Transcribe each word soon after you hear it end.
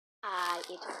like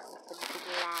it. But you could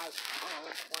like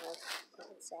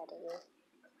Saturday.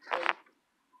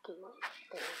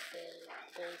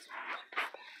 Days.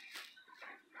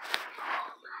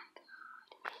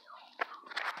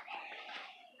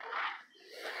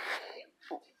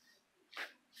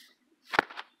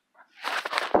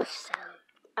 So,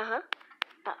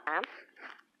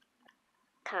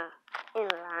 come in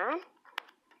line.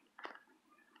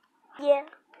 Yeah,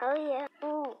 oh yeah.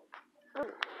 Ooh,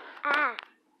 ah.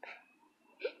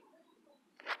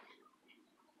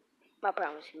 I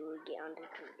promise you will get on the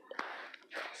tree.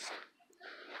 Yes.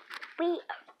 We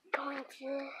are going to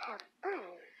have fun.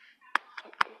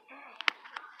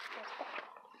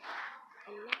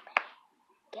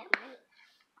 Get money.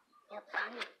 Get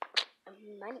money.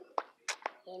 Money.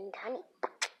 And honey.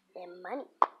 And money.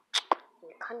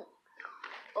 And honey.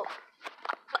 Oh.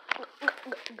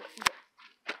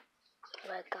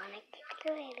 We're gonna get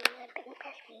to it. Don't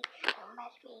touch me. Don't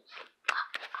touch me.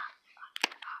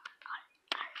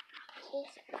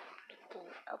 He's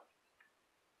picking up.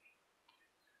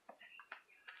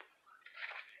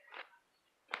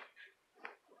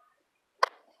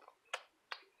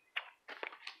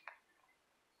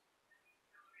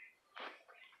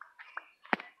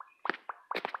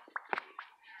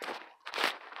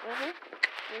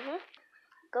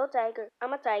 Go tiger.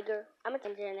 I'm a tiger. I'm a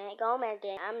tiger. Go man.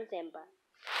 I'm Simba.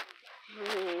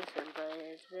 Simba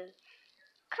is the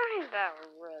kind of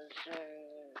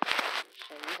wizard.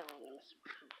 So you don't want to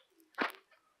speak.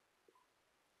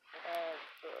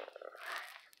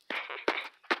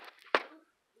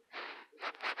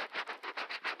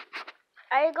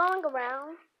 Are you going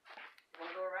around? Want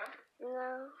to go around?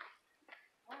 No.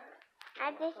 Why?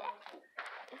 I just.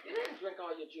 You didn't drink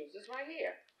all your juice. It's right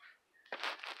here.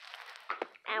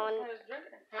 I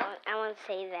want to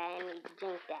say that and you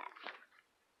drink that.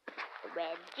 The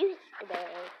red juice, the red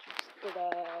juice, the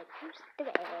red juice, the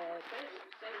red.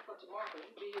 Save it for tomorrow, because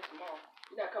you'll be here tomorrow.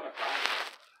 You're not coming Friday.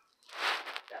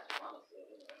 That's what Mama said,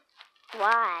 anyway.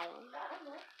 Why? I don't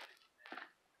know.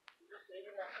 You just say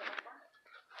you're not coming Friday.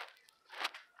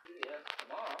 Yeah,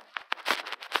 tomorrow.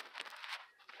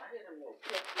 I hear them little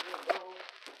clips in your nose.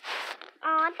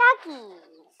 Aw, doggies.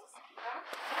 Huh?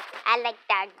 I like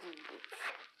doggies.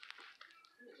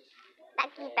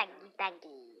 Doggies, doggies,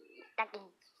 doggies. Doggies,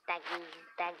 doggies,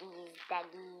 doggies, doggies. Doggies, doggies,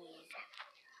 doggies.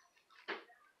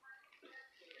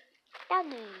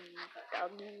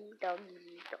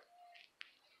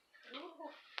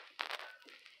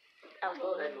 I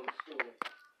love that little stool.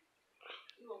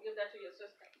 You gonna give that to your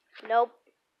sister? Nope.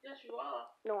 Yes, you are.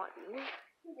 No.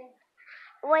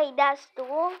 Wait, that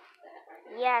stool?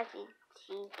 Yeah,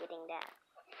 she's getting that.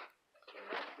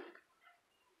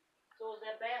 So is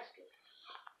that basket.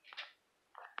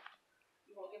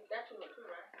 You gonna give that to her too,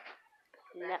 right?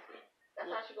 No. That's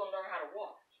how she's gonna learn how to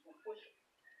walk. She's gonna push it.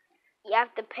 You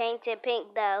have to paint it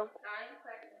pink though. I ain't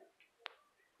cracking it.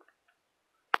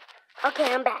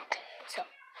 Okay, I'm back. So,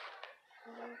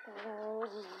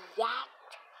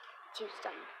 react to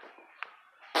some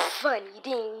funny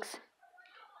things.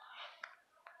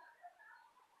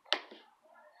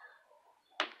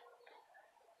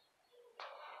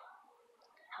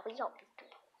 How we always do.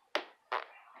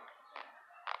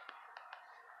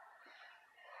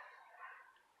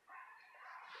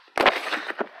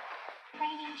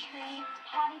 Training treats,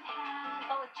 potty pads.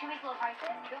 But with 2 week low prices,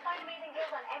 you'll find amazing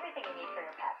deals on everything you need for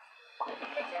your pets.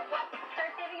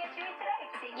 Start saving at Chewy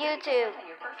today. YouTube. On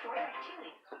your first order at Chewy.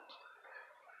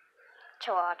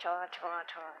 Chua, chua, chua,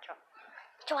 chua, chua.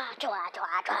 Chua, chua,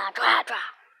 chua, chua, chua, chua.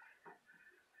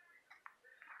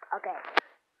 Okay.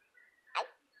 I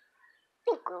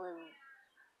think we'll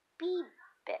be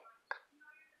back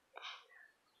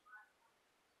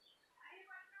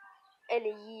in a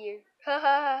year.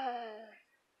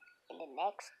 In the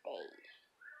next day.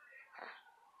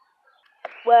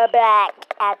 We're back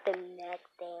at the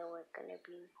next day. We're gonna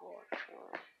be watching.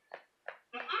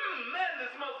 Man,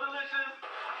 this smells delicious.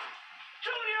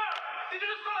 Junior, did you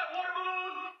just throw that water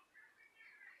balloon?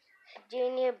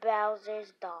 Junior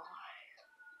Bowser's doll.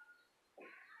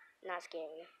 Not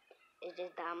scary. It's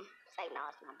just dumb. It's like, no,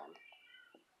 it's not dumb.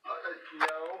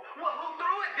 No. Well, who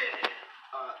threw it then?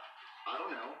 I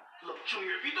don't know. Look,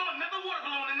 Junior, if you throw another water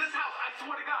balloon in this house, I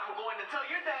swear to God, I'm going to tell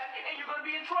your dad, and you're going to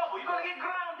be in trouble. You're going to get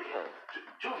grounded.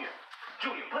 Junior,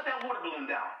 put that water balloon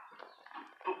down.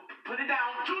 Put it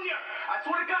down. Junior, I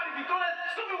swear to God, if you throw that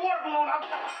stupid water balloon,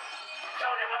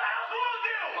 Junior, what the hell's wrong with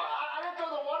you? I didn't throw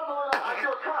the water balloon out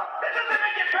your cup. That doesn't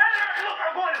make it better. Look,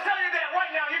 I'm going to tell your dad right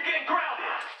now, you're getting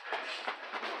grounded.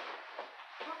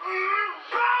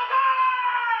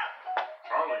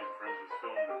 Charlie and Friends is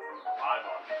filmed in front of a live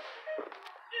audience.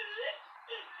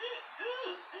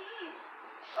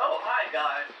 Oh, hi,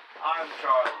 guys. I'm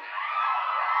Charlie.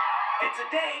 And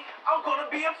today, I'm gonna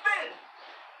be a fish.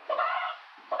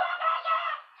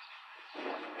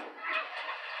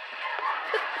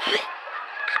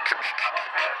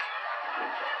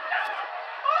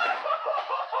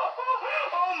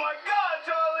 Oh my God,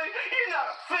 Charlie! You're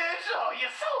not a fish! Oh,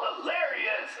 you're so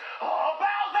hilarious! Oh,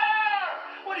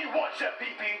 Bowser! What do you want, Chef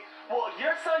Pee-Pee? Well,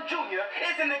 your son Junior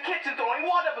is in the kitchen throwing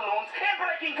water balloons and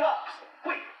breaking cups.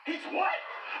 Wait, he's what?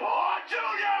 Oh,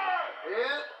 Junior!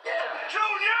 Yeah.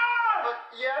 Junior!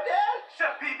 Yeah, Dad?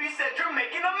 Chef Pee-Pee said you're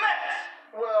making a mess.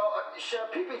 Well,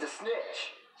 Chef Pee-Pee's a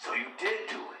snitch. So you did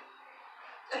do it.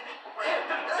 I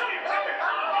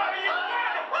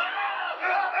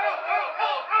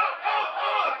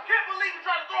can't believe you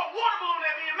tried to throw a water balloon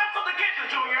at me and mess up the kitchen,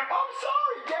 Junior. I'm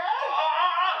sorry,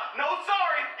 Dad. No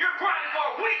sorry. You're grounded for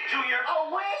a week, Junior. A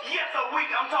week? Yes, a week.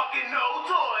 I'm talking no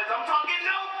toys. I'm talking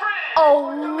no friends. A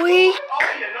week? Oh,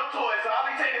 yeah, no toys. So I'll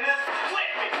be taking this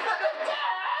with me.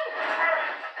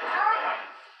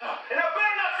 And I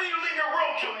better not see you leave your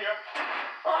room, Junior.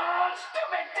 Oh,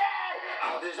 stupid Dad!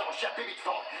 Oh, this is all Chef Pee-Pee's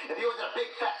fault. If he wasn't a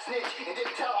big fat snitch and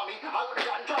didn't tell on me, I would have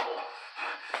gotten in trouble.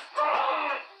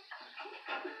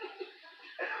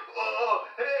 Oh,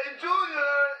 hey,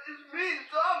 Junior, it's me,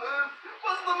 Thomas.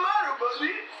 What's the matter,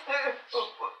 buddy?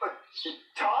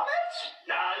 Thomas?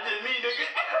 Nah, it's just me, nigga.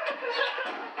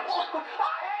 I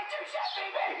hate you, Chef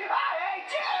Pee-Pee! I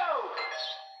hate you!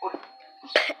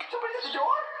 Somebody at the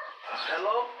door?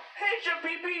 Hello? Hey, Chef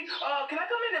Pee-Pee, can I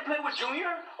come in and play with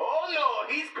Junior? Oh, no,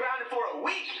 he's grounded for a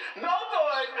week. No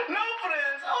toys, no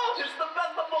friends. Oh, it's the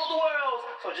best of both worlds.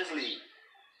 So just leave.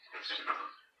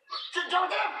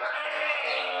 Joseph!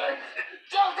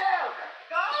 Joseph!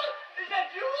 God, is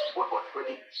that you? What? Why did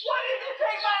you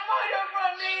take my motor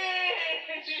from me?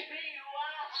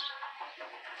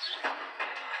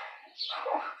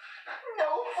 No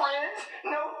friends,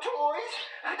 no toys.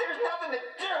 There's nothing to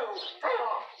do.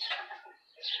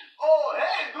 Oh,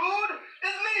 hey, dude.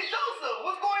 It's me, Joseph.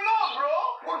 What's going on, bro?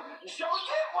 What,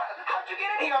 Joseph? How'd you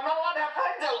get in here? I'm not allowed to have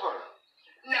friends over.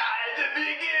 Nah, it's just me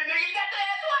again, nigga. Got the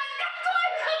ass twice.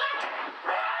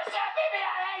 Chef Pee-Pee,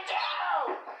 I hate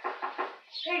you!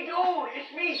 Hey, dude,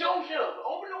 it's me, Joseph.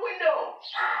 Open the window.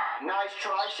 Nice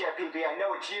try, Chef Pee-Pee. I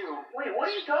know it's you. Wait, what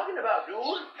are you talking about, dude?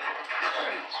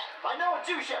 I know it's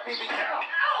you, Chef Pee-Pee. Ow, ow,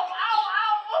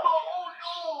 ow. Oh,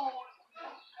 dude.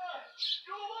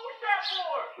 Dude, what was that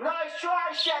for? Nice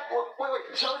try, Chef.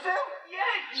 Wait, Joseph?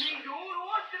 Yes, me, dude.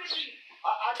 What could it be?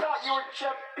 I thought you were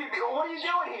Chef Pee-Pee. What are you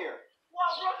doing here? Well,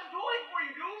 I brought some toys for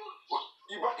you, dude.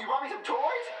 You brought me some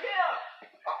toys? Yeah.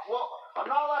 Well, I'm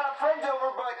not allowed to have friends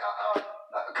over, but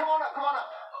come on up. Okay.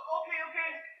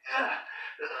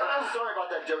 Sorry about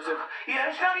that, Joseph. Yeah,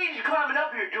 it's not easy climbing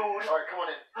up here, dude. All right, come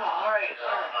on in. All right.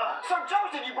 So,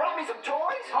 Joseph, you brought me some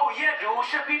toys? Oh, yeah, dude.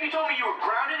 Chef Pee-Pee told me you were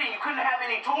grounded and you couldn't have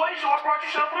any toys, so I brought you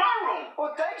some from my room.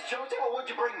 Well, thanks, Joseph. Well, what'd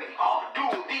you bring me? Oh,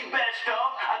 dude, the best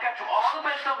stuff. I got you all the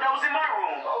best stuff that was in my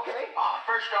room. Okay.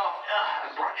 First off, I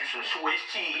brought you some Swiss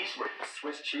cheese.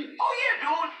 Swiss cheese. Oh, yeah,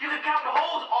 dude. You can count the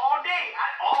holes all day. I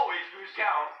always lose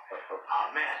count. Oh,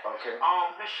 man. Okay.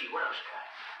 Let's see. What else I got?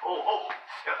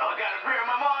 I got a pair of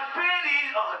my mom's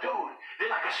panties. Oh, dude. They're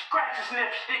like a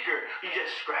scratch-and-sniff sticker. You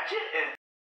just scratch it and